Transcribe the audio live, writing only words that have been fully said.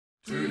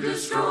to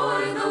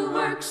destroy the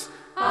works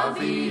of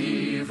the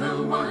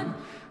evil one,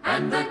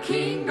 and the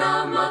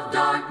kingdom of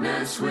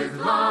darkness with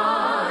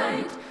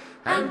light,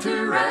 and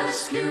to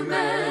rescue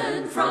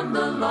men from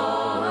the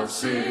law of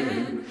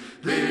sin.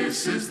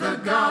 This is the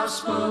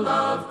gospel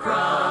of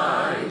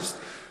Christ,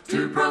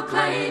 to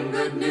proclaim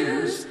good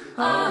news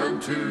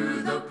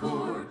unto the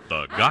poor.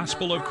 The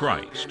Gospel of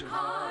Christ,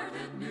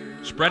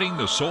 spreading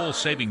the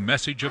soul-saving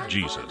message of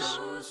Jesus.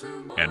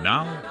 And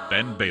now,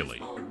 Ben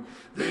Bailey.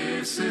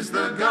 This is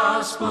the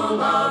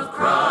gospel of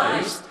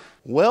Christ.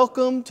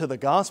 Welcome to the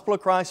Gospel of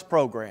Christ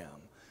program.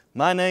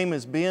 My name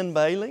is Ben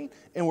Bailey,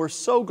 and we're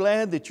so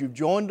glad that you've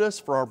joined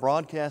us for our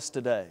broadcast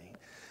today.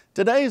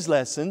 Today's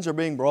lessons are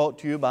being brought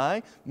to you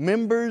by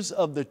members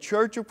of the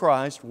Church of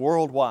Christ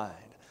worldwide.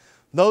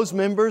 Those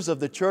members of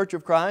the Church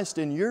of Christ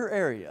in your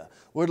area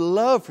would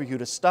love for you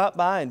to stop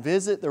by and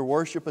visit their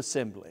worship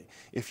assembly.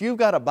 If you've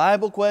got a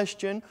Bible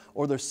question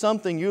or there's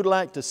something you'd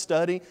like to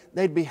study,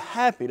 they'd be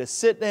happy to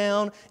sit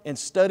down and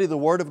study the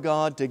Word of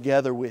God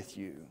together with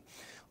you.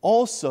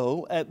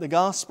 Also, at the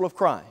Gospel of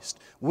Christ,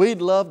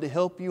 we'd love to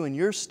help you in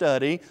your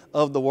study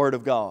of the Word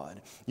of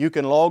God. You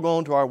can log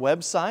on to our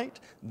website,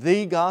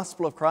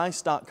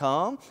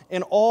 thegospelofchrist.com,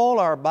 and all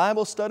our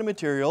Bible study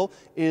material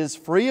is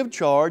free of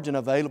charge and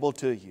available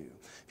to you.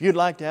 If you'd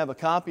like to have a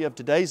copy of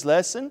today's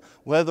lesson,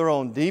 whether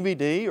on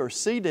DVD or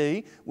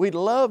CD, we'd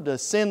love to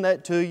send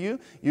that to you.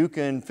 You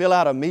can fill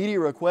out a media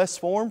request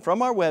form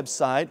from our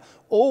website,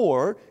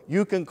 or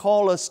you can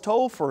call us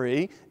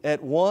toll-free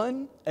at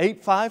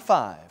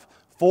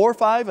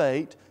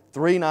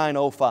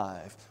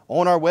 1-855-458-3905.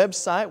 On our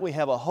website, we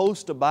have a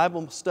host of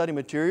Bible study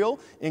material,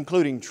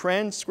 including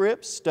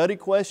transcripts, study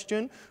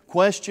question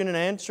and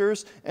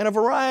answers, and a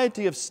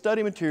variety of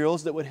study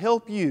materials that would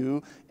help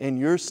you in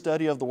your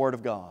study of the Word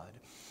of God.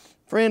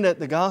 Friend, at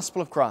the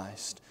Gospel of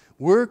Christ,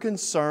 we're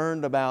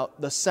concerned about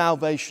the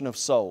salvation of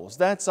souls.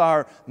 That's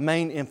our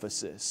main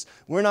emphasis.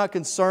 We're not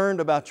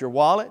concerned about your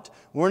wallet.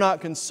 We're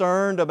not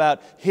concerned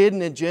about hidden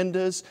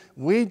agendas.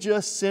 We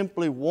just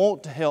simply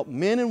want to help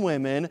men and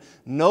women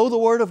know the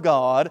Word of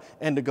God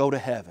and to go to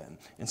heaven.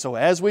 And so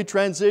as we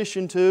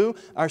transition to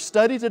our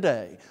study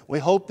today, we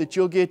hope that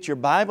you'll get your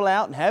Bible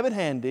out and have it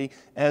handy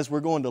as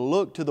we're going to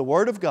look to the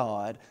Word of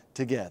God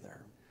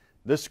together.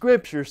 The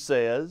Scripture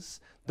says,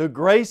 "The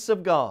grace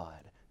of God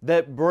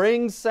that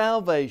brings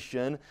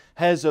salvation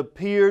has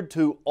appeared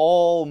to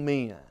all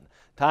men."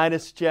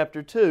 Titus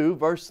chapter 2,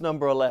 verse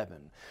number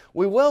 11.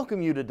 We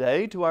welcome you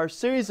today to our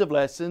series of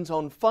lessons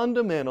on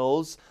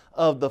fundamentals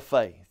of the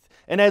faith.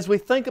 And as we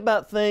think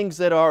about things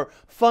that are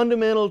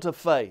fundamental to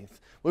faith,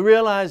 we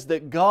realize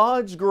that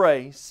God's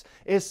grace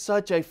is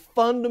such a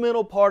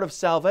fundamental part of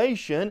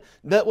salvation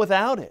that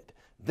without it,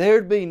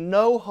 there'd be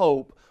no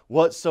hope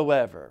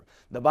whatsoever.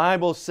 The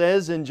Bible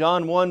says in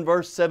John 1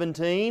 verse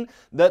 17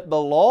 that the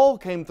law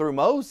came through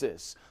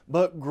Moses,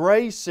 but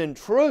grace and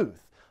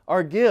truth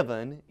are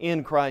given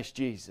in Christ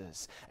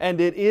Jesus.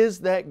 And it is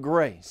that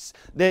grace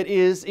that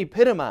is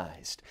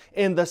epitomized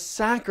in the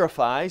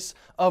sacrifice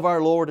of our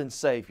Lord and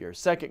Savior.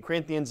 2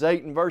 Corinthians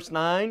 8 and verse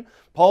 9,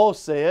 Paul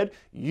said,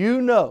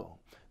 "You know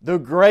the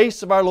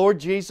grace of our Lord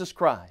Jesus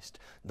Christ,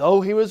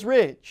 though He was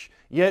rich,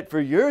 yet for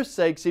your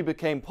sakes He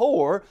became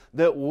poor,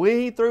 that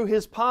we through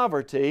His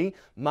poverty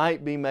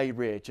might be made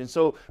rich." And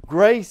so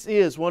grace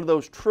is one of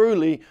those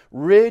truly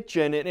rich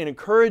and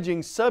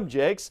encouraging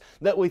subjects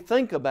that we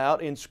think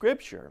about in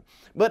Scripture.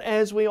 But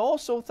as we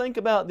also think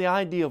about the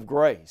idea of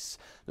grace,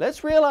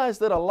 let's realize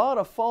that a lot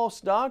of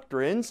false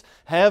doctrines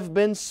have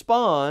been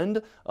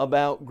spawned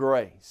about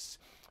grace.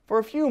 For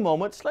a few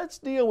moments, let's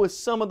deal with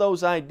some of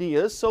those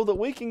ideas so that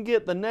we can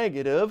get the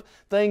negative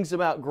things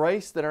about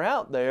grace that are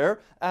out there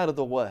out of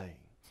the way.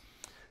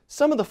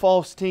 Some of the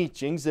false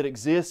teachings that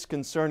exist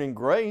concerning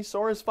grace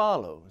are as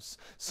follows.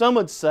 Some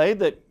would say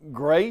that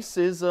grace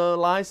is a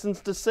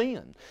license to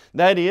sin.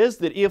 That is,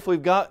 that if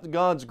we've got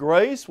God's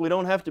grace, we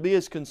don't have to be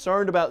as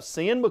concerned about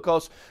sin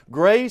because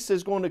grace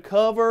is going to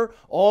cover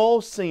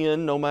all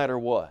sin no matter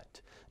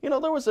what. You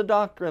know, there was a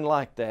doctrine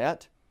like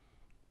that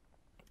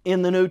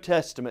in the New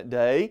Testament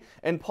day,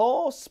 and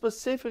Paul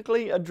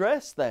specifically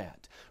addressed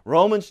that.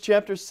 Romans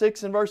chapter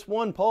 6 and verse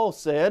 1, Paul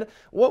said,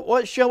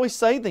 What shall we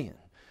say then?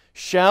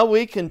 Shall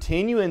we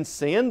continue in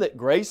sin that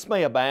grace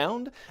may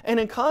abound?" And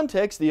in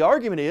context, the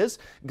argument is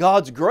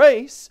God's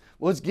grace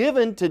was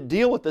given to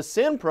deal with the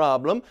sin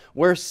problem.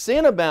 Where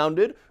sin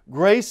abounded,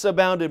 grace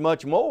abounded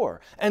much more.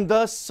 And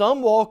thus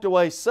some walked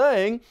away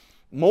saying,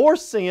 more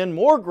sin,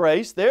 more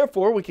grace,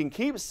 therefore we can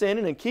keep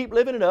sinning and keep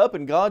living it up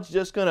and God's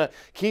just going to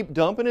keep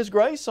dumping His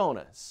grace on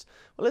us.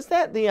 Well, is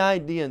that the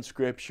idea in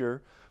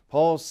Scripture?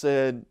 Paul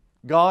said,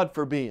 God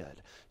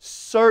forbid.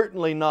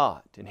 Certainly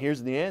not. And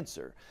here's the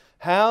answer.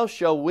 How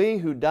shall we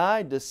who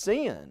died to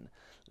sin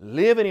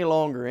live any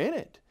longer in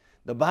it?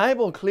 The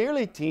Bible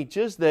clearly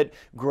teaches that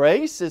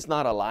grace is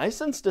not a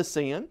license to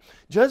sin.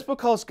 Just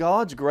because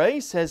God's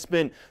grace has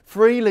been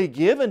freely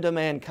given to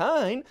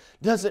mankind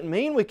doesn't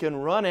mean we can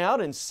run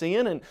out and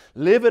sin and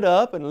live it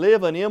up and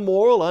live an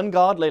immoral,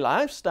 ungodly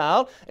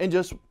lifestyle and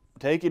just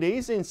take it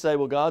easy and say,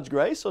 well, God's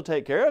grace will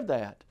take care of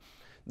that.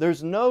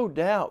 there's no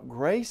doubt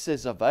grace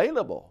is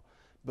available.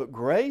 But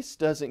grace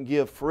doesn't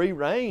give free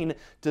rein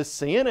to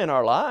sin in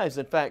our lives.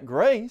 In fact,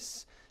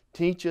 grace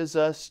teaches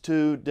us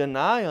to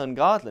deny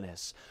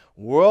ungodliness,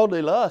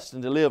 worldly lust,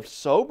 and to live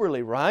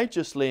soberly,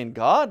 righteously, and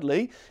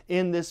godly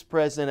in this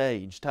present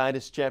age.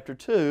 Titus chapter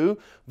 2,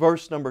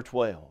 verse number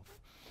 12.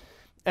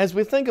 As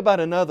we think about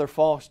another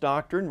false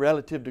doctrine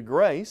relative to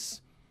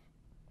grace,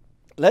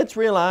 let's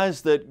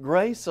realize that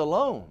grace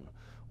alone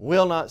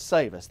will not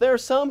save us. There are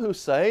some who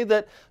say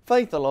that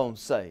faith alone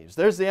saves.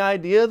 There's the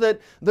idea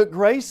that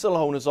grace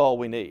alone is all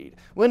we need,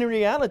 when in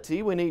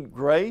reality we need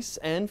grace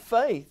and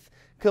faith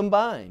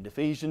combined.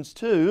 Ephesians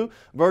 2,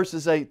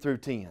 verses 8 through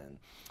 10.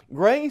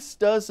 Grace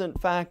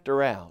doesn't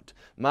factor out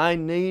my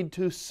need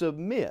to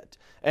submit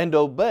and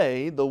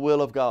obey the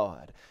will of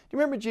God. Do you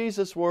remember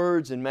Jesus'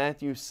 words in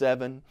Matthew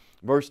 7,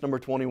 verse number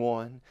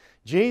 21?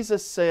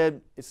 Jesus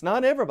said, it's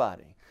not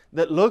everybody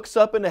that looks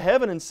up into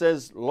heaven and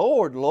says,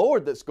 Lord,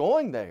 Lord, that's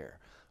going there,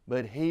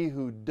 but he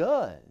who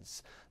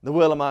does the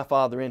will of my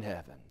Father in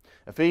heaven.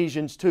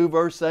 Ephesians 2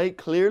 verse 8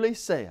 clearly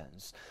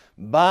says,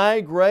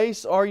 by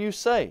grace are you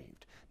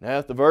saved. Now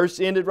if the verse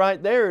ended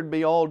right there, it'd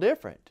be all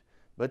different.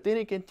 But then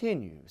it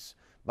continues,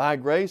 by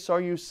grace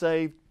are you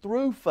saved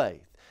through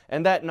faith.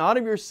 And that not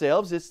of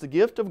yourselves, it's the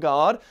gift of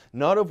God,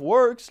 not of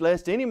works,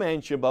 lest any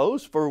man should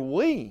boast, for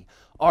we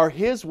are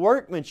His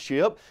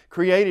workmanship,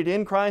 created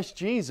in Christ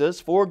Jesus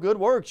for good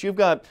works. You've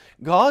got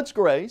God's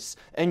grace,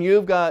 and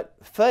you've got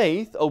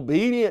faith,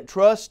 obedient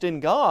trust in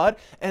God,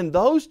 and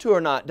those two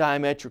are not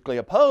diametrically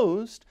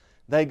opposed.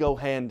 They go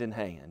hand in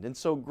hand. And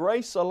so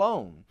grace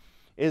alone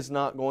is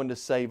not going to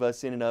save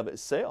us in and of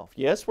itself.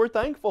 Yes, we're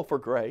thankful for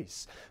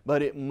grace,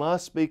 but it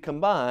must be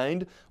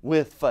combined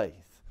with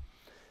faith.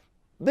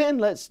 Then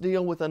let's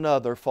deal with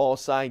another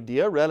false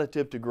idea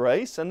relative to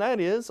grace, and that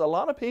is, a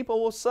lot of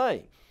people will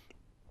say,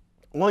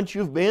 once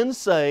you've been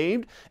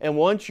saved and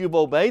once you've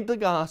obeyed the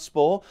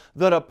gospel,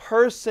 that a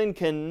person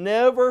can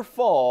never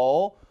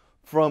fall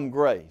from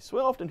grace.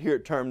 We often hear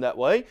it termed that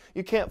way.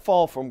 You can't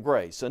fall from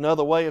grace.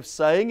 Another way of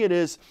saying it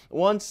is,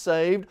 once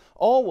saved,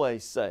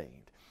 always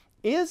saved.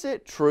 Is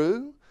it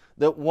true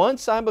that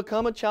once I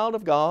become a child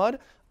of God,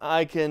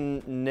 I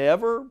can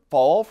never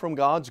fall from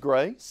God's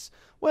grace?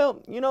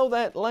 Well, you know,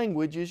 that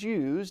language is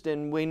used,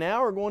 and we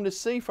now are going to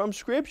see from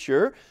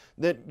Scripture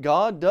that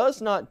God does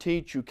not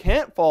teach you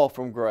can't fall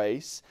from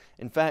grace.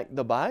 In fact,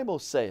 the Bible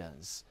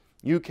says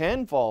you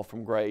can fall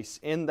from grace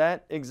in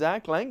that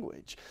exact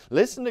language.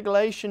 Listen to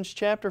Galatians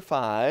chapter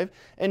 5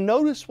 and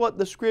notice what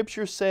the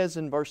Scripture says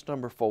in verse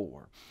number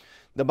 4.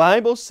 The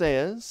Bible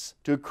says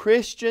to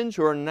Christians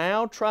who are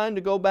now trying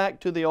to go back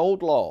to the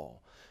old law,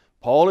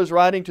 Paul is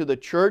writing to the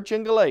church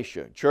in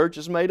Galatia. Church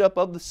is made up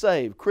of the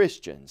saved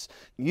Christians.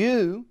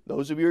 You,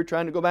 those of you who are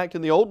trying to go back to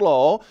the old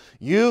law,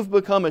 you've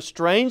become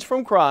estranged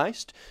from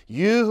Christ.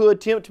 You who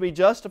attempt to be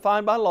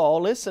justified by law,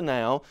 listen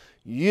now,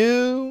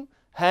 you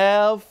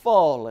have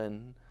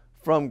fallen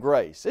from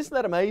grace. Isn't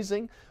that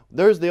amazing?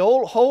 There's the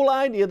whole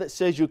idea that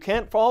says you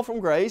can't fall from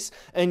grace,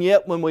 and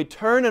yet when we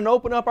turn and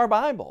open up our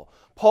Bible,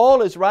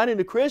 Paul is writing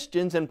to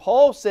Christians, and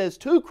Paul says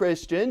to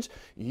Christians,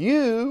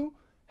 you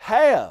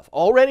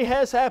already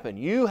has happened.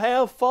 You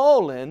have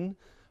fallen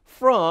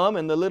from,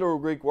 and the literal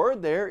Greek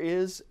word there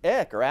is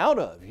ek, or out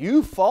of.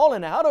 You've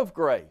fallen out of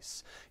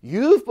grace.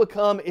 You've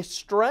become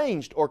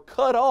estranged or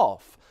cut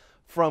off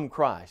from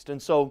Christ.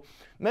 And so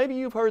maybe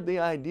you've heard the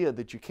idea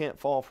that you can't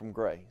fall from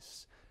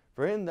grace.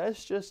 Friend,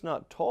 that's just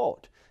not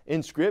taught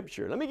in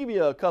Scripture. Let me give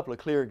you a couple of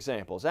clear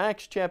examples.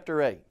 Acts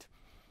chapter 8.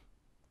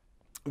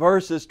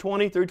 Verses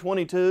 20 through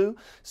 22,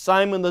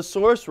 Simon the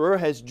sorcerer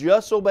has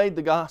just obeyed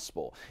the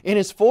gospel. In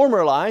his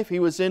former life, he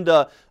was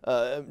into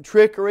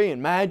trickery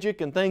and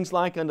magic and things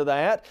like unto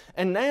that.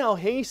 And now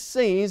he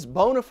sees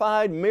bona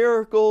fide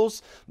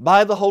miracles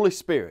by the Holy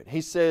Spirit.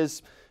 He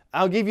says,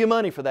 I'll give you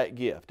money for that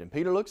gift. And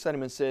Peter looks at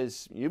him and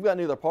says, you've got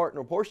neither part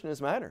nor portion in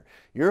this matter.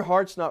 Your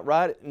heart's not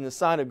right in the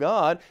sight of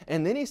God.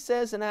 And then he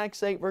says in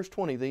Acts 8 verse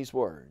 20 these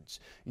words,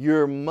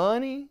 your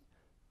money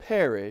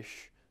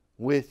perish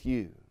with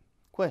you.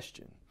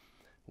 Question,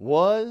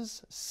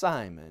 was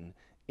Simon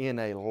in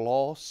a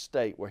lost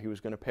state where he was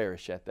going to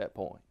perish at that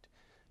point?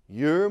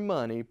 Your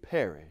money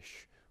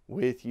perish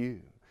with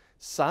you.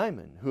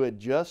 Simon, who had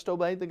just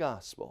obeyed the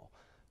gospel,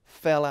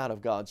 fell out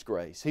of God's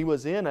grace. He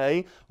was in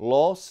a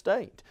lost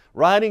state.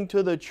 Writing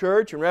to the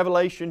church in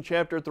Revelation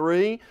chapter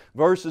 3,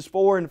 verses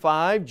 4 and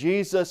 5,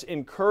 Jesus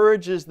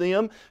encourages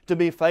them to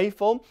be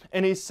faithful,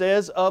 and He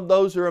says, of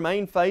those who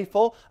remain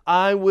faithful,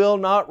 I will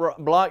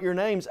not blot your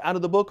names out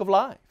of the book of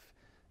life.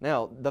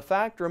 Now, the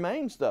fact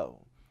remains though,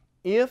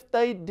 if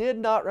they did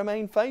not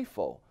remain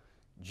faithful,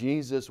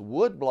 Jesus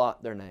would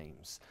blot their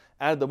names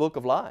out of the book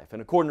of life. And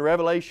according to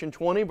Revelation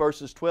 20,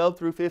 verses 12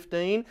 through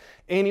 15,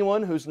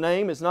 anyone whose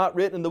name is not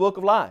written in the book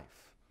of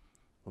life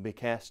will be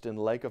cast in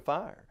the lake of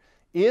fire.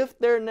 If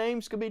their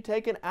names could be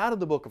taken out of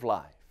the book of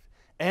life,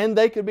 and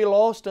they could be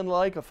lost in the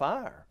lake of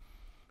fire,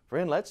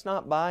 friend, let's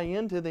not buy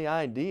into the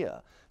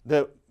idea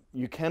that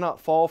you cannot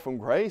fall from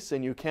grace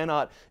and you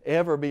cannot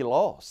ever be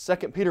lost.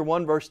 2 Peter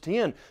 1 verse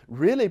 10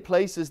 really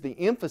places the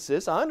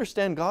emphasis. I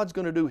understand God's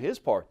going to do His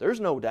part. There's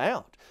no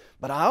doubt.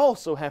 But I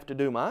also have to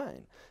do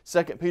mine.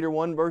 2 Peter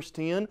 1 verse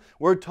 10,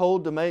 we're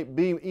told to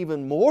be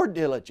even more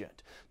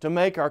diligent to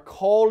make our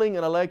calling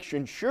and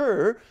election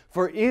sure,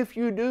 for if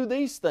you do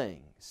these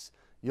things,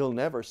 you'll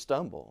never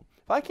stumble.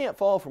 If I can't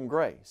fall from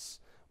grace,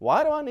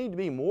 why do I need to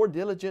be more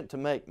diligent to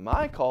make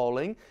my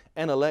calling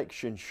and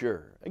election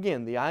sure?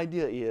 Again, the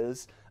idea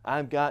is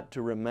I've got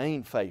to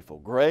remain faithful.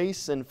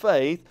 Grace and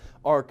faith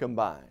are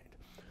combined.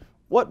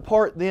 What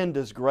part then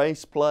does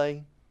grace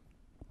play?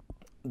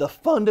 The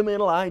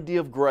fundamental idea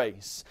of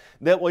grace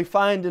that we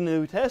find in the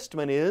New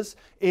Testament is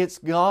it's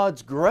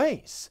God's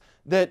grace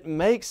that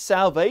makes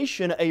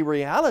salvation a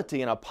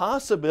reality and a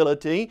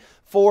possibility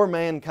for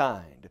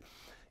mankind.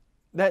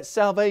 That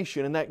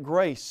salvation and that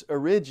grace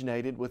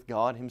originated with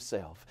God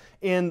Himself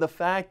in the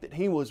fact that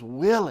He was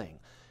willing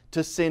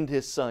to send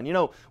His Son. You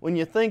know, when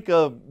you think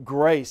of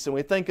grace and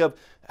we think of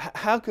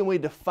how can we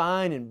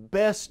define and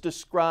best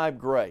describe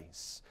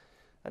grace,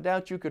 I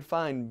doubt you could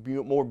find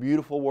more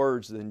beautiful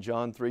words than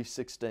John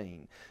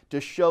 3:16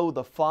 to show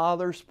the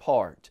Father's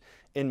part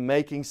in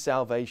making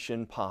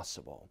salvation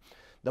possible.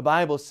 The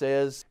Bible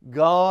says,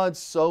 God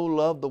so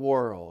loved the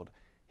world,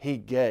 He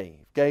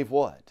gave. Gave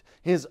what?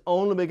 His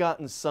only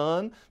begotten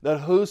Son, that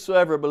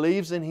whosoever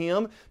believes in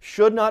Him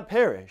should not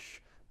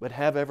perish, but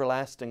have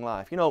everlasting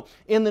life. You know,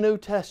 in the New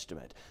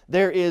Testament,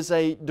 there is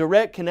a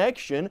direct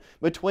connection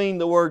between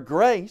the word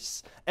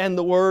grace and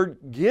the word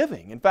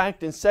giving. In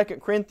fact, in 2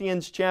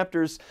 Corinthians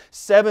chapters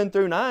 7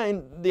 through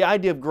 9, the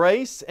idea of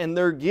grace and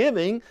their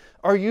giving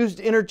are used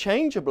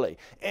interchangeably.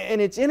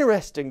 And it's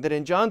interesting that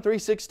in John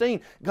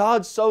 3:16,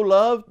 God so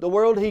loved the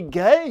world He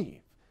gave.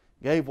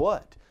 Gave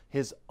what?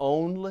 His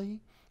only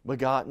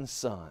begotten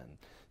Son.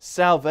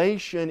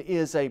 Salvation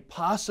is a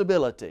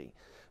possibility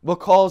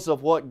because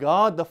of what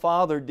God the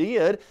Father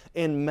did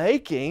in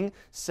making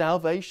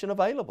salvation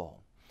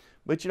available.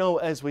 But you know,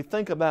 as we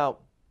think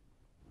about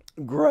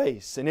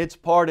grace and its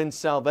part in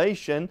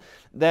salvation,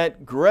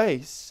 that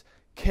grace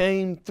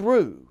came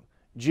through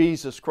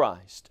Jesus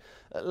Christ.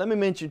 Let me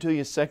mention to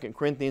you 2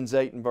 Corinthians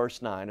 8 and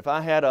verse 9. If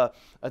I had a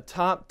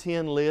top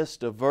 10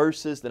 list of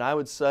verses that I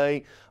would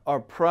say are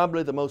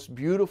probably the most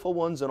beautiful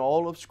ones in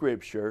all of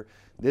Scripture,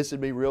 this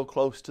would be real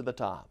close to the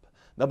top.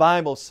 The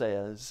Bible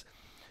says,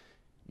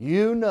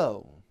 you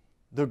know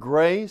the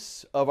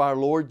grace of our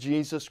Lord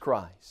Jesus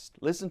Christ.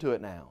 Listen to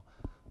it now.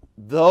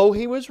 Though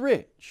He was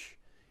rich,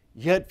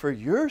 yet for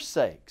your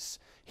sakes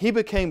He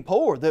became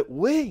poor, that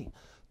we,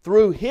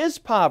 through His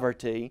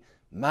poverty,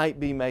 might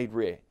be made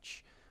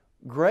rich.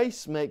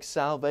 Grace makes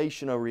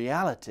salvation a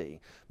reality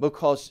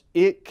because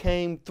it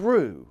came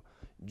through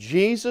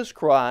Jesus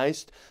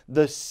Christ,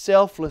 the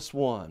selfless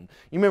one.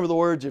 You remember the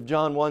words of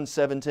John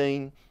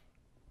 1:17?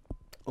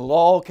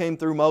 Law came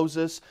through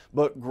Moses,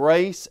 but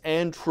grace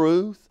and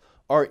truth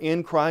are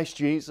in Christ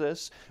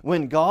Jesus.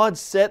 When God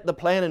set the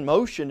plan in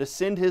motion to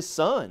send His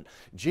Son,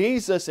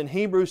 Jesus in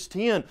Hebrews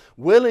 10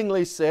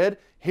 willingly said,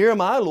 here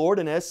am I, Lord,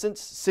 in essence,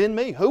 send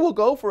me. Who will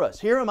go for us?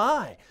 Here am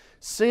I,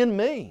 send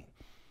me.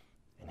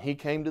 And He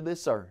came to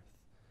this earth,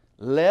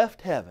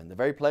 left heaven, the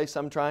very place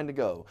I'm trying to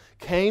go,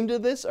 came to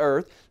this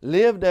earth,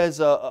 lived as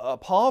a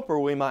pauper,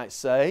 we might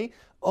say,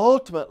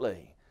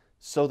 ultimately,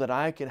 so that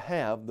I could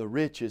have the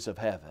riches of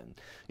heaven.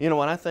 You know,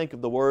 when I think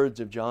of the words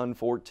of John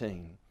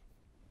 14,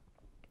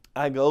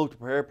 I go to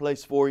prepare a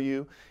place for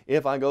you.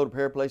 If I go to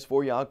prepare a place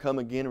for you, I'll come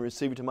again and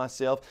receive you to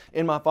myself.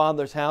 In my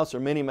Father's house are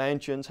many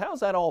mansions.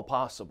 How's that all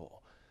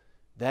possible?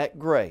 That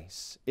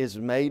grace is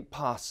made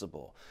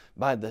possible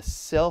by the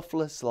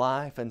selfless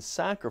life and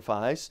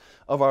sacrifice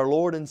of our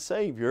Lord and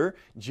Savior,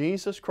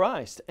 Jesus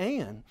Christ.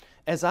 And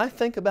as I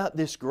think about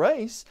this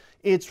grace,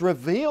 it's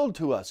revealed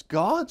to us.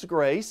 God's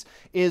grace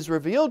is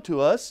revealed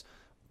to us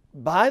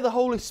by the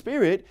Holy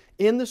Spirit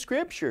in the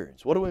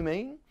Scriptures. What do we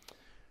mean?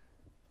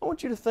 I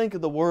want you to think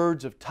of the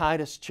words of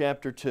Titus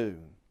chapter 2,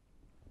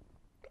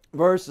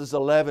 verses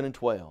 11 and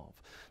 12.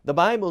 The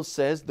Bible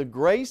says, the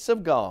grace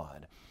of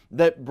God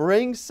that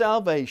brings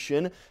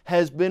salvation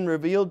has been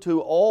revealed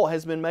to all,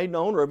 has been made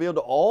known, revealed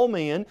to all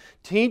men,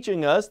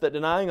 teaching us that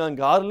denying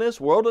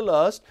ungodliness, worldly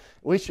lust,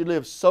 we should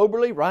live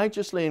soberly,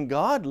 righteously, and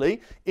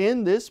godly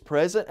in this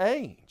present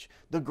age.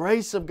 The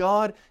grace of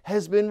God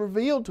has been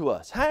revealed to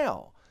us.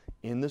 How?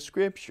 In the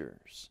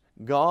Scriptures.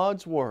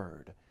 God's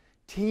Word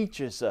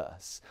teaches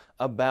us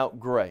about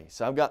grace.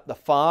 I've got the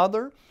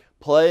Father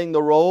playing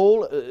the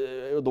role,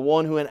 the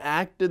one who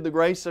enacted the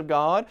grace of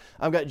God.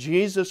 I've got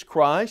Jesus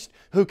Christ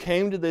who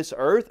came to this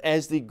earth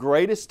as the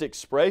greatest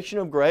expression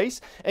of grace.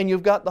 And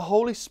you've got the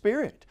Holy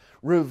Spirit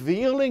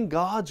revealing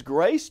God's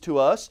grace to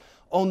us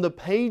on the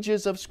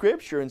pages of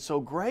Scripture. And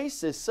so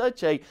grace is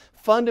such a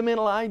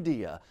fundamental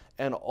idea,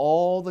 and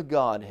all the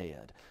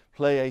Godhead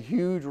play a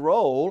huge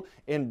role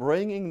in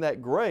bringing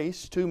that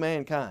grace to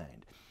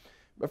mankind.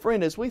 But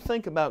friend, as we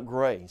think about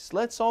grace,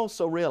 let's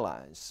also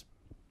realize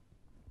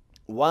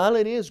while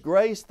it is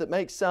grace that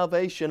makes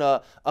salvation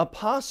a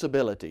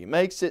possibility,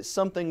 makes it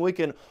something we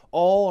can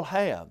all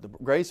have, the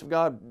grace of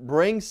God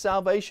brings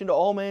salvation to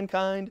all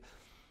mankind,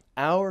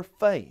 our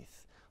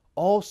faith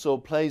also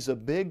plays a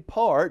big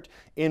part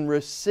in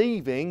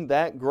receiving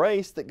that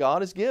grace that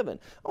God has given.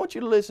 I want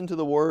you to listen to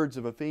the words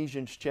of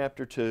Ephesians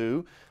chapter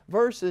 2,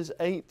 verses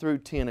 8 through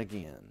 10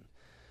 again.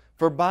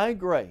 For by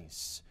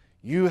grace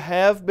you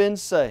have been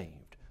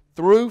saved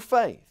through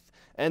faith,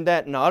 and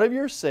that not of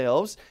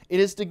yourselves, it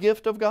is the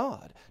gift of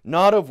God,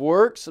 not of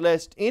works,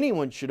 lest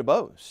anyone should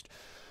boast.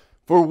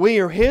 For we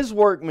are His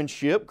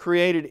workmanship,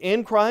 created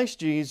in Christ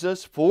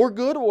Jesus for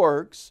good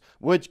works,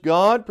 which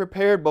God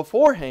prepared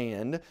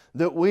beforehand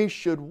that we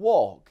should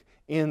walk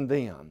in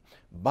them.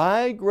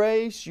 By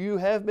grace you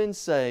have been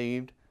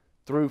saved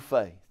through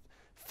faith.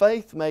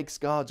 Faith makes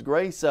God's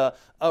grace a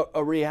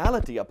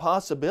reality, a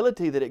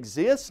possibility that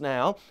exists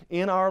now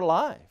in our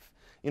life.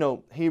 You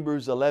know,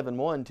 Hebrews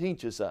 11:1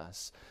 teaches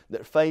us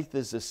that faith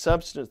is the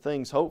substance of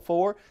things hoped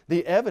for,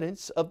 the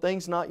evidence of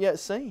things not yet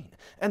seen.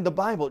 And the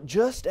Bible,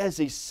 just as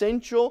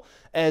essential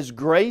as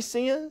grace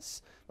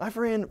is, my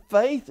friend,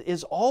 faith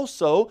is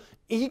also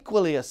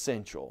equally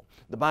essential.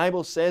 The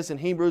Bible says in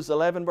Hebrews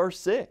 11 verse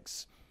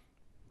 6,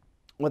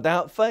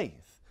 without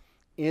faith,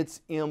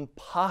 it's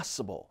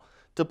impossible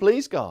to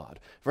please God.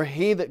 For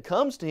he that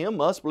comes to Him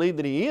must believe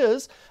that He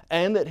is,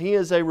 and that He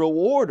is a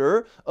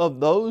rewarder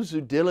of those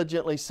who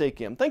diligently seek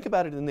Him. Think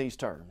about it in these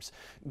terms.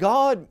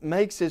 God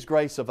makes His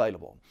grace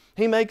available.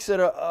 He makes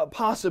it a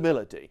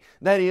possibility.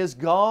 That is,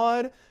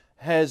 God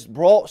has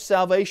brought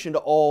salvation to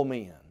all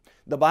men.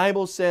 The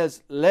Bible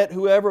says, let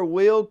whoever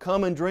will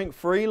come and drink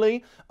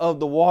freely of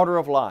the water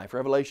of life.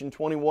 Revelation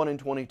 21 and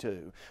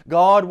 22.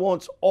 God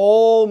wants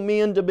all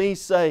men to be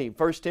saved.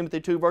 1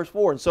 Timothy 2 verse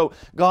 4. And so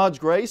God's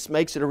grace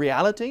makes it a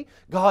reality.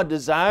 God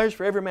desires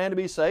for every man to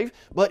be saved.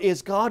 But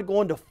is God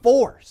going to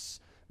force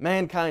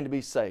mankind to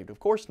be saved? Of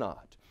course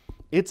not.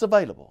 It's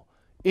available.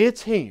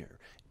 It's here.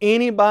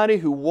 Anybody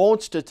who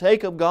wants to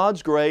take of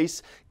God's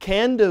grace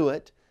can do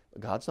it.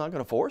 But God's not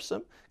going to force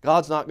them.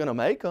 God's not going to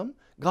make them.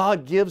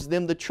 God gives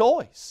them the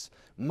choice.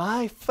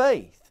 My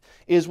faith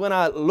is when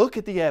I look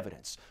at the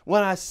evidence,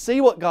 when I see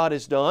what God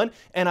has done,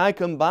 and I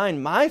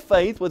combine my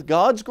faith with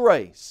God's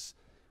grace,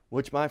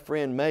 which, my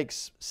friend,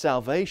 makes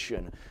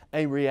salvation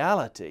a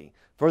reality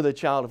for the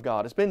child of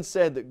God. It's been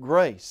said that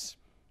grace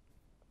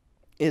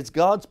is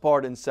God's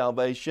part in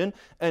salvation,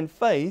 and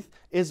faith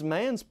is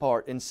man's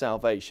part in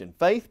salvation.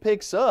 Faith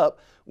picks up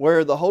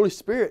where the Holy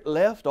Spirit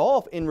left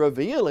off in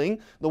revealing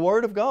the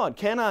Word of God.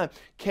 Can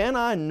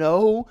I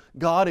know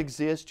God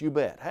exists? You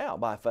bet. How?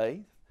 By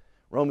faith.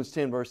 Romans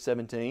 10 verse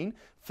 17,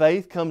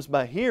 faith comes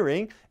by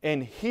hearing,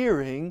 and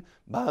hearing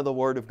by the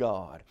Word of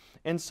God.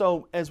 And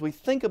so as we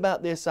think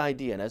about this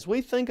idea, and as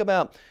we think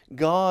about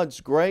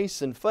God's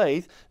grace and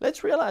faith,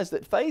 let's realize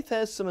that faith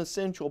has some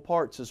essential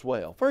parts as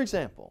well. For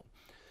example,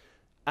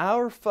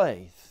 our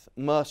faith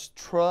must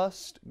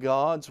trust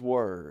God's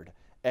Word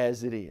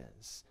as it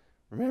is.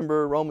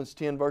 Remember Romans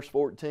 10 verse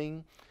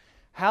 14?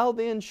 How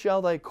then shall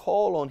they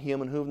call on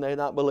Him in whom they have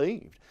not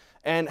believed?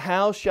 And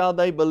how shall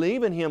they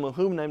believe in Him of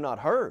whom they have not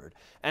heard?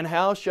 And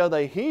how shall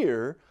they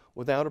hear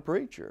without a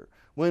preacher?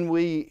 When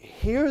we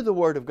hear the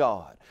Word of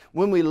God,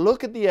 when we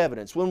look at the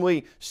evidence, when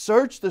we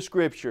search the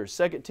Scriptures,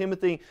 2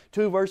 Timothy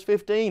 2 verse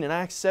 15 and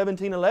Acts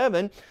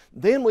 17:11,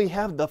 then we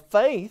have the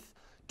faith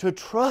to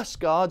trust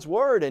God's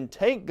Word and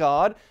take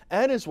God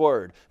at His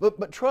Word.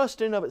 But trust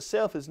in of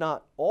itself is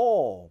not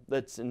all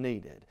that's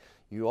needed.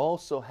 You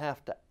also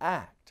have to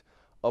act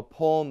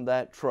upon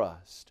that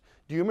trust.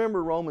 Do you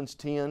remember Romans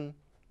 10,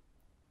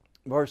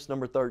 verse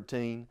number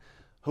 13?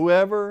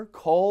 Whoever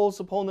calls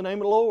upon the name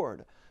of the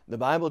Lord, the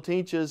Bible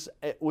teaches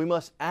we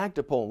must act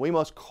upon. We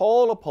must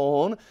call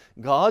upon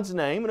God's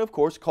name. And of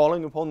course,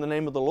 calling upon the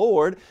name of the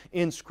Lord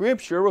in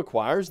Scripture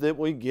requires that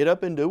we get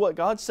up and do what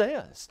God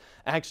says.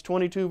 Acts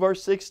 22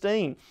 verse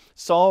 16,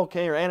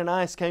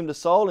 Ananias came to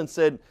Saul and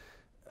said,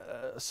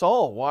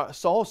 Saul,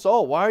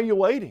 why are you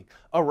waiting?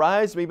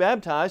 Arise, be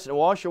baptized, and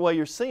wash away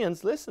your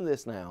sins. Listen to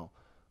this now.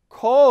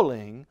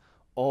 Calling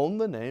on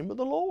the name of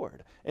the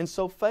Lord. And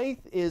so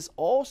faith is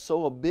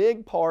also a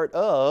big part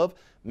of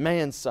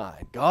man's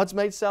side. God's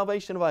made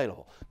salvation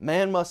available.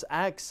 Man must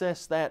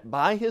access that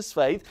by his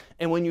faith,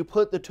 and when you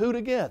put the two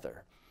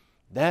together,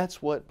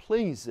 that's what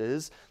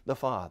pleases the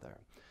Father.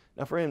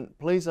 Now friend,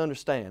 please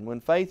understand,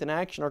 when faith and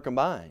action are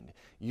combined,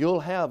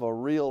 you'll have a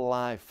real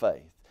live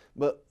faith.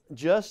 But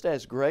just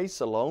as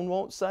grace alone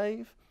won't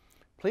save,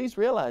 please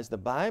realize the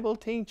Bible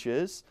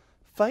teaches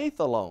faith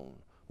alone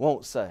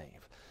won't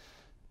save.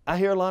 I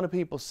hear a lot of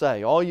people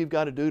say, all you've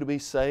got to do to be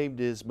saved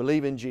is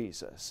believe in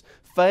Jesus.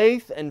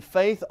 Faith and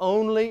faith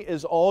only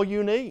is all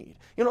you need.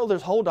 You know,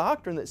 there's a whole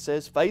doctrine that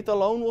says faith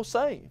alone will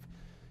save.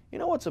 You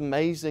know what's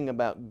amazing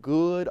about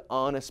good,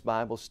 honest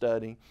Bible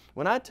study?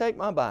 When I take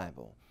my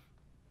Bible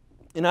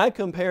and I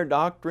compare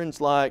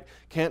doctrines like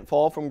can't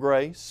fall from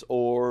grace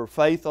or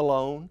faith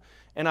alone,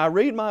 and I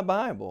read my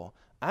Bible,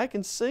 I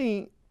can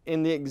see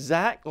in the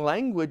exact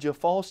language of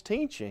false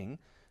teaching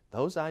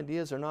those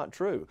ideas are not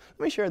true.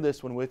 Let me share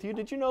this one with you.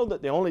 Did you know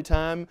that the only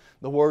time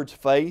the words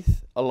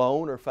faith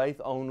alone or faith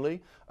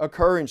only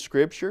occur in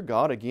Scripture,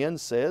 God again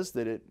says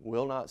that it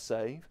will not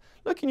save?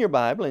 Look in your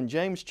Bible in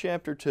James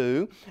chapter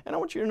 2, and I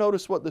want you to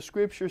notice what the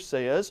Scripture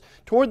says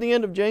toward the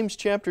end of James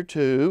chapter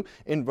 2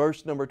 in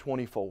verse number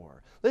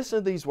 24. Listen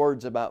to these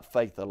words about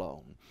faith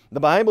alone. The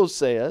Bible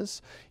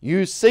says,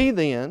 "You see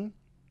then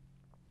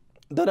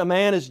that a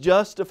man is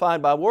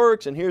justified by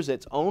works," and here's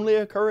its only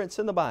occurrence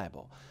in the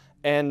Bible,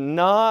 "and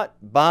not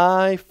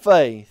by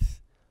faith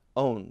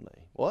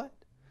only." What?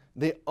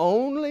 The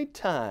only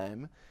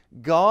time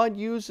God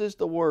uses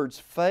the words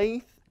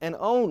faith and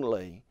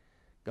only,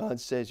 God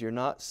says you're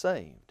not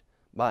saved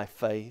by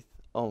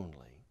faith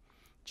only.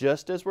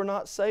 Just as we're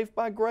not saved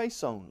by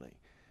grace only,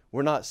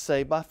 we're not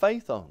saved by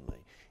faith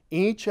only.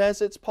 Each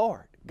has its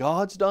part.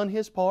 God's done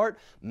His part.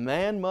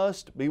 Man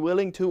must be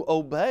willing to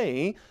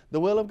obey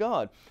the will of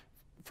God.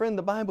 Friend,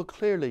 the Bible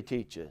clearly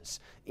teaches,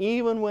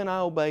 even when I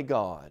obey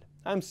God,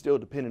 I'm still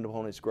dependent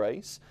upon His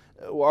grace.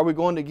 Are we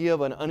going to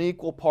give an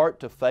unequal part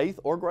to faith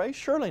or grace?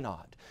 Surely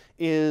not.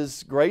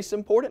 Is grace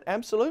important?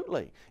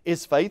 Absolutely.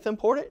 Is faith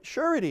important?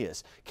 Sure it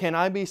is. Can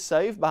I be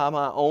saved by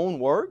my own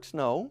works?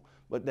 No.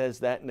 But does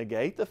that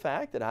negate the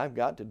fact that I've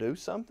got to do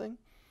something?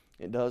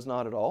 It does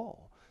not at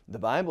all. The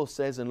Bible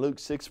says in Luke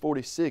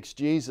 6:46,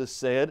 Jesus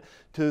said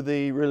to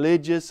the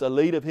religious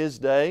elite of His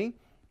day,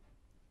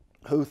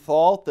 who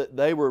thought that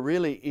they were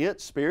really it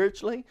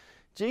spiritually,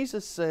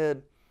 Jesus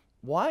said,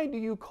 "Why do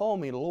you call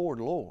me Lord,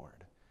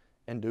 Lord,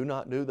 and do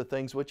not do the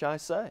things which I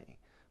say?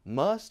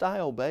 Must I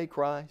obey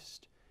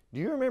Christ?" Do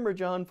you remember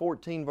John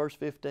 14 verse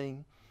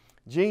 15?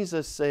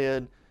 Jesus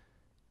said,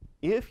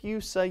 "If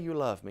you say you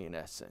love me," in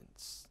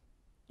essence,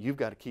 you've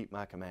got to keep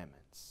my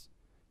commandments.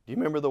 Do you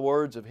remember the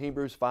words of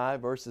Hebrews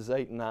 5 verses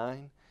 8 and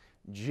 9?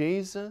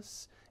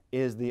 Jesus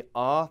is the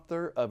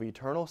author of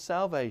eternal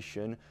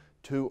salvation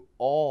to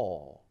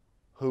all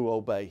who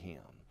obey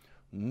Him.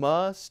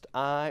 Must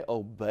I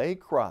obey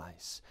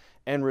Christ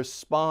and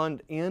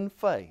respond in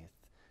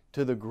faith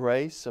to the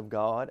grace of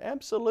God?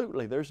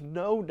 Absolutely. There's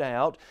no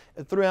doubt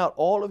throughout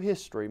all of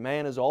history,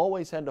 man has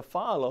always had to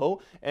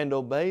follow and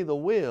obey the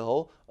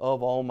will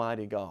of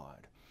Almighty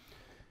God.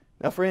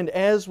 Now friend,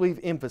 as we've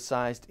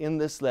emphasized in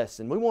this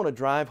lesson, we want to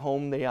drive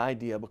home the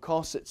idea,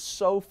 because it's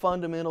so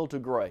fundamental to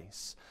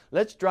grace.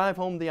 Let's drive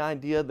home the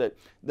idea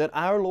that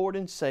our Lord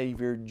and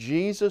Savior,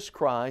 Jesus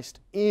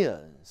Christ,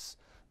 is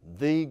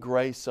the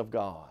grace of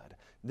God.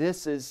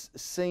 This is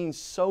seen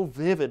so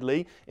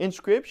vividly in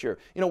Scripture.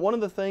 You know, one of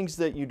the things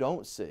that you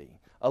don't see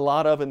a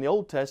lot of in the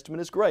Old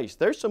Testament is grace.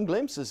 There's some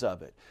glimpses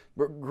of it,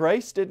 but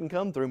grace didn't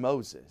come through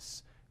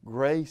Moses.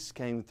 Grace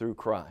came through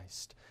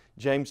Christ.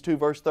 James 2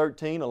 verse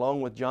 13,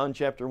 along with John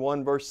chapter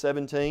 1 verse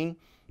 17,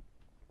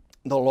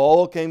 the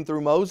law came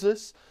through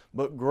Moses,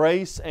 but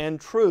grace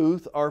and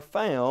truth are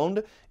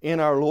found in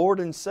our Lord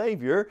and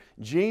Savior,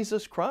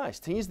 Jesus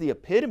Christ. He's the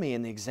epitome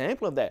and the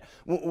example of that.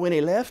 When He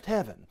left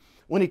heaven,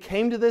 when He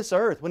came to this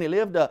earth, when He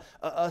lived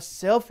a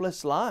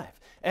selfless life,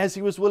 as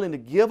He was willing to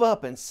give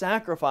up and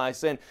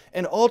sacrifice, and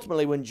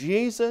ultimately when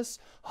Jesus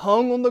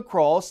hung on the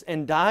cross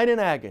and died in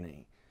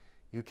agony,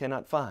 you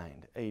cannot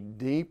find a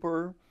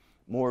deeper,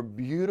 more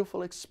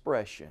beautiful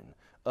expression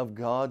of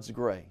God's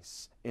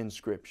grace in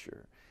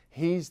Scripture.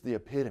 He's the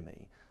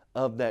epitome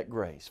of that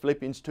grace.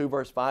 Philippians 2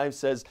 verse 5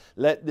 says,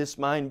 "Let this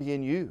mind be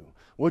in you,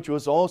 which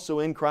was also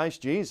in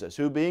Christ Jesus,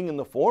 who being in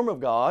the form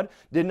of God,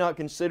 did not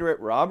consider it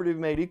robbery to be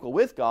made equal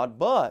with God,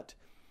 but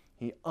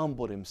He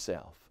humbled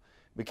Himself,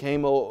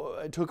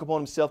 took upon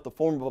Himself the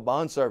form of a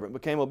bondservant,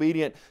 became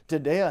obedient to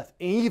death,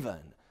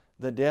 even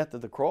the death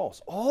of the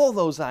cross." All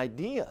those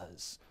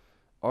ideas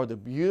are the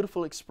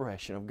beautiful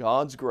expression of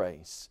God's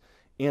grace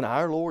in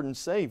our Lord and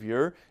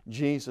Savior,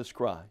 Jesus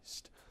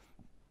Christ.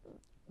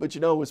 But you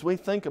know, as we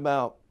think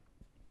about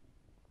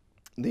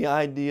the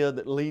idea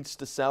that leads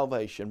to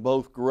salvation,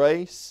 both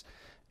grace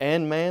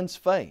and man's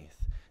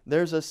faith,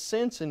 there's a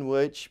sense in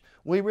which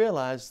we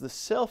realize the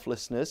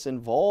selflessness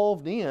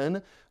involved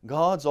in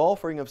God's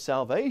offering of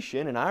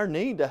salvation, and our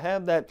need to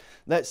have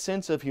that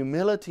sense of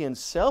humility and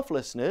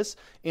selflessness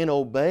in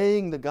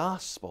obeying the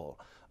gospel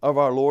of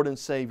our Lord and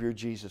Savior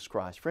Jesus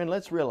Christ. Friend,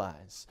 let's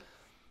realize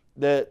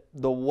that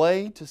the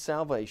way to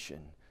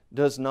salvation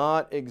does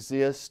not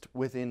exist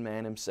within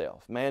man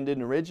himself. Man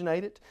didn't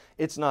originate it.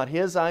 It's not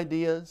his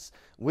ideas.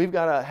 We've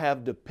got to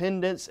have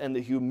dependence and the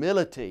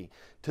humility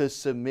to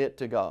submit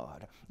to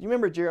God. You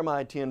remember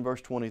Jeremiah 10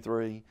 verse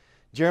 23?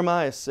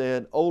 Jeremiah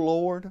said, "O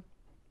Lord,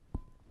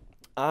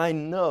 I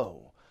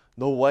know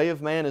the way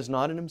of man is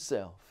not in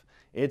himself.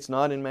 It's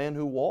not in man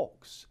who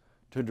walks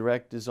to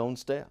direct his own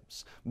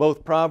steps."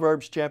 Both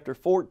Proverbs chapter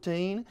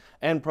 14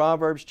 and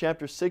Proverbs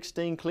chapter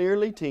 16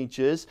 clearly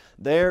teaches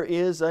there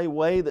is a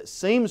way that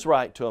seems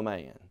right to a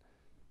man,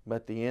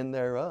 but the end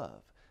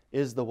thereof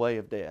is the way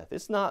of death.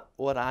 It's not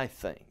what I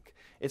think.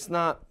 It's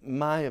not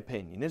my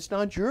opinion. It's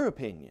not your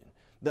opinion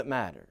that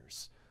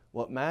matters.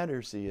 What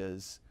matters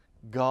is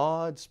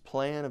God's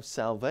plan of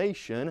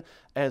salvation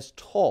as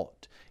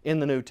taught in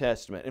the New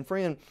Testament. And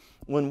friend,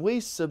 when we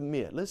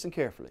submit, listen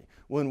carefully,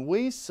 when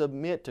we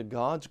submit to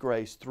God's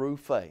grace through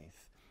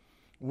faith,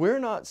 we're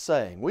not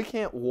saying, we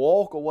can't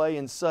walk away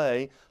and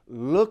say,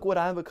 look what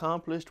I've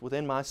accomplished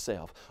within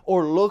myself,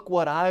 or look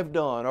what I've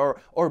done,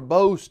 or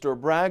boast or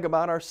brag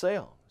about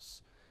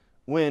ourselves.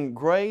 When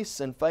grace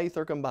and faith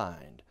are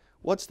combined,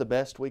 what's the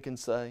best we can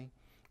say?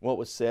 What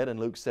was said in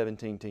Luke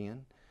 17:10?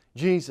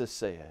 Jesus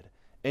said,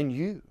 and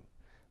you,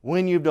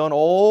 when you've done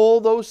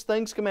all those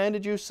things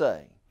commanded you,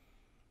 say,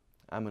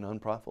 I'm an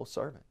unprofitable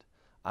servant.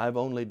 I've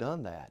only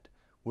done that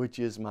which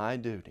is my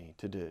duty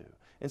to do.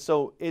 And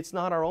so it's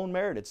not our own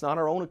merit. It's not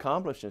our own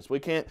accomplishments. We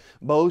can't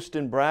boast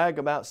and brag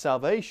about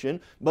salvation,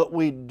 but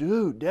we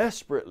do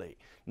desperately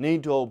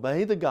need to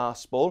obey the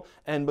gospel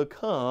and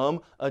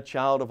become a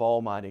child of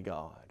Almighty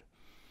God.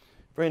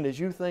 Friend, as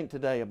you think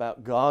today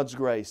about God's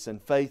grace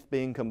and faith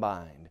being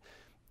combined,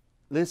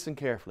 listen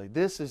carefully.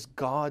 This is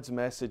God's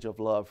message of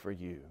love for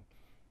you.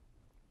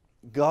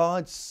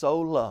 God so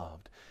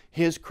loved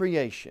His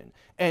creation,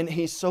 and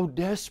He so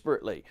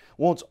desperately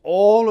wants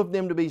all of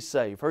them to be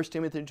saved. 1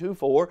 Timothy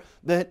 2:4,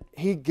 that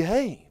He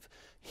gave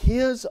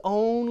His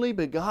only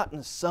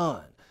begotten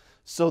Son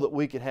so that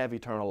we could have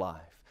eternal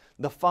life.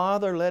 The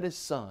Father let His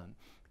Son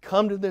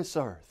come to this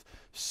earth,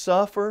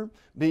 suffer,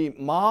 be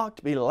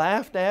mocked, be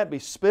laughed at, be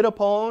spit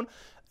upon,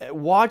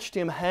 watched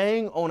Him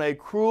hang on a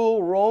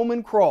cruel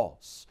Roman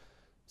cross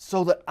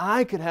so that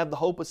I could have the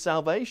hope of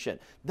salvation.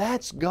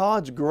 That's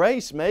God's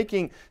grace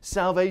making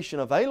salvation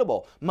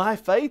available. My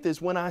faith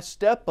is when I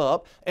step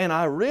up and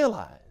I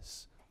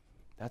realize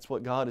that's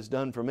what God has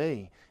done for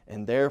me,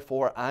 and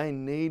therefore I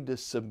need to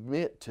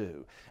submit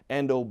to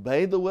and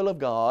obey the will of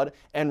God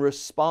and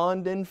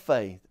respond in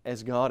faith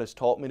as God has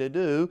taught me to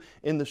do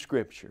in the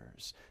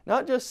Scriptures.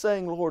 Not just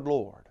saying, Lord,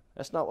 Lord.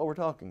 That's not what we're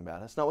talking about.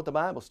 That's not what the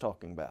Bible's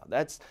talking about.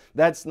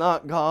 That's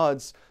not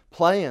God's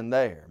plan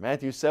there.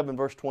 Matthew 7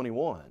 verse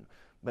 21.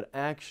 But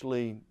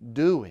actually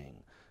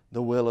doing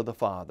the will of the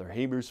Father.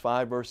 Hebrews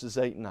 5 verses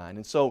 8 and 9.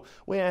 And so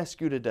we ask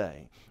you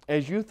today,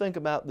 as you think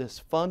about this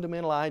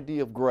fundamental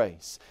idea of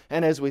grace,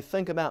 and as we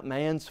think about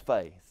man's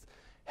faith,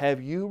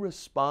 have you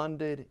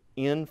responded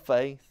in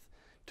faith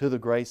to the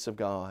grace of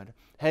God?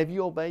 Have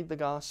you obeyed the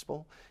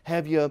gospel?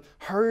 Have you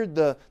heard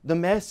the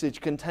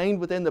message contained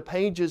within the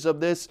pages of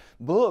this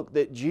book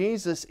that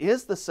Jesus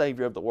is the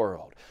Savior of the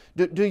world?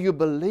 Do you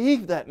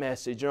believe that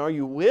message, and are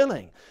you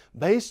willing,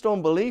 based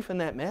on belief in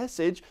that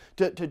message,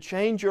 to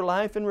change your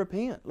life and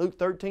repent? Luke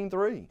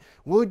 13:3.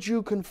 Would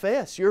you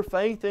confess your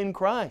faith in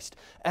Christ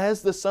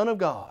as the Son of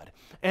God,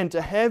 and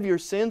to have your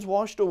sins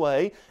washed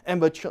away and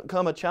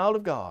become a child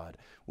of God?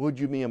 Would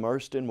you be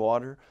immersed in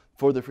water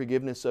for the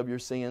forgiveness of your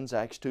sins?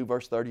 Acts 2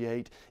 verse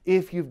 38.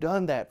 If you've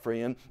done that,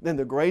 friend, then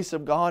the grace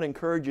of God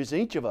encourages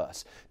each of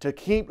us to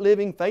keep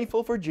living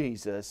faithful for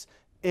Jesus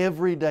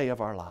every day of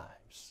our lives.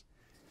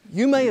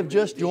 You may have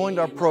just joined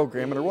our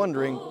program and are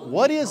wondering,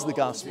 what is the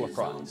Gospel of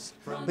Christ?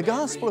 The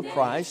Gospel of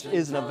Christ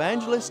is an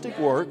evangelistic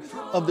work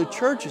of the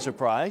churches of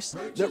Christ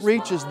that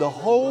reaches the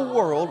whole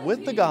world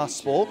with the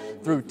gospel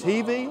through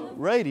TV,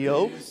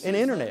 radio, and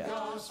internet.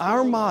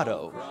 Our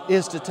motto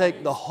is to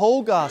take the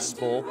whole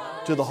gospel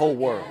to the whole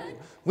world.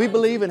 We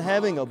believe in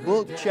having a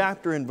book,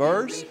 chapter, and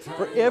verse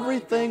for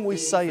everything we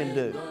say and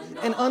do.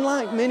 And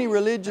unlike many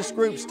religious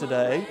groups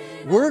today,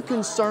 we're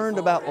concerned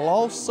about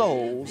lost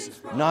souls,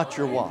 not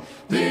your wallet.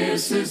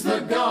 This is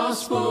the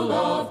gospel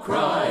of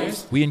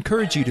Christ. We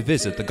encourage you to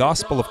visit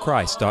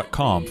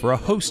thegospelofchrist.com for a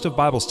host of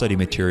Bible study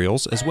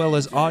materials as well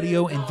as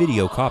audio and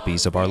video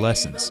copies of our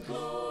lessons.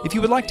 If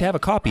you would like to have a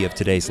copy of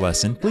today's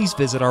lesson, please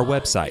visit our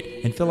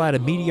website and fill out a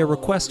media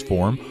request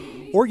form,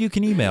 or you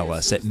can email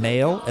us at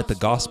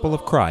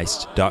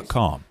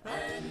mail@thegospelofchrist.com.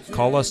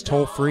 Call us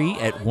toll-free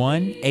at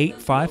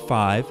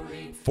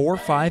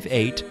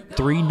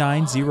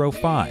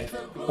 1-855-458-3905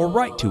 or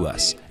write to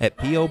us at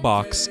P.O.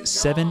 Box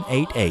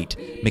 788,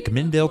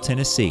 McMinnville,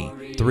 Tennessee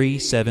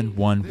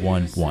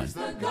 37111.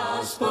 The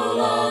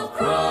gospel of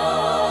Christ.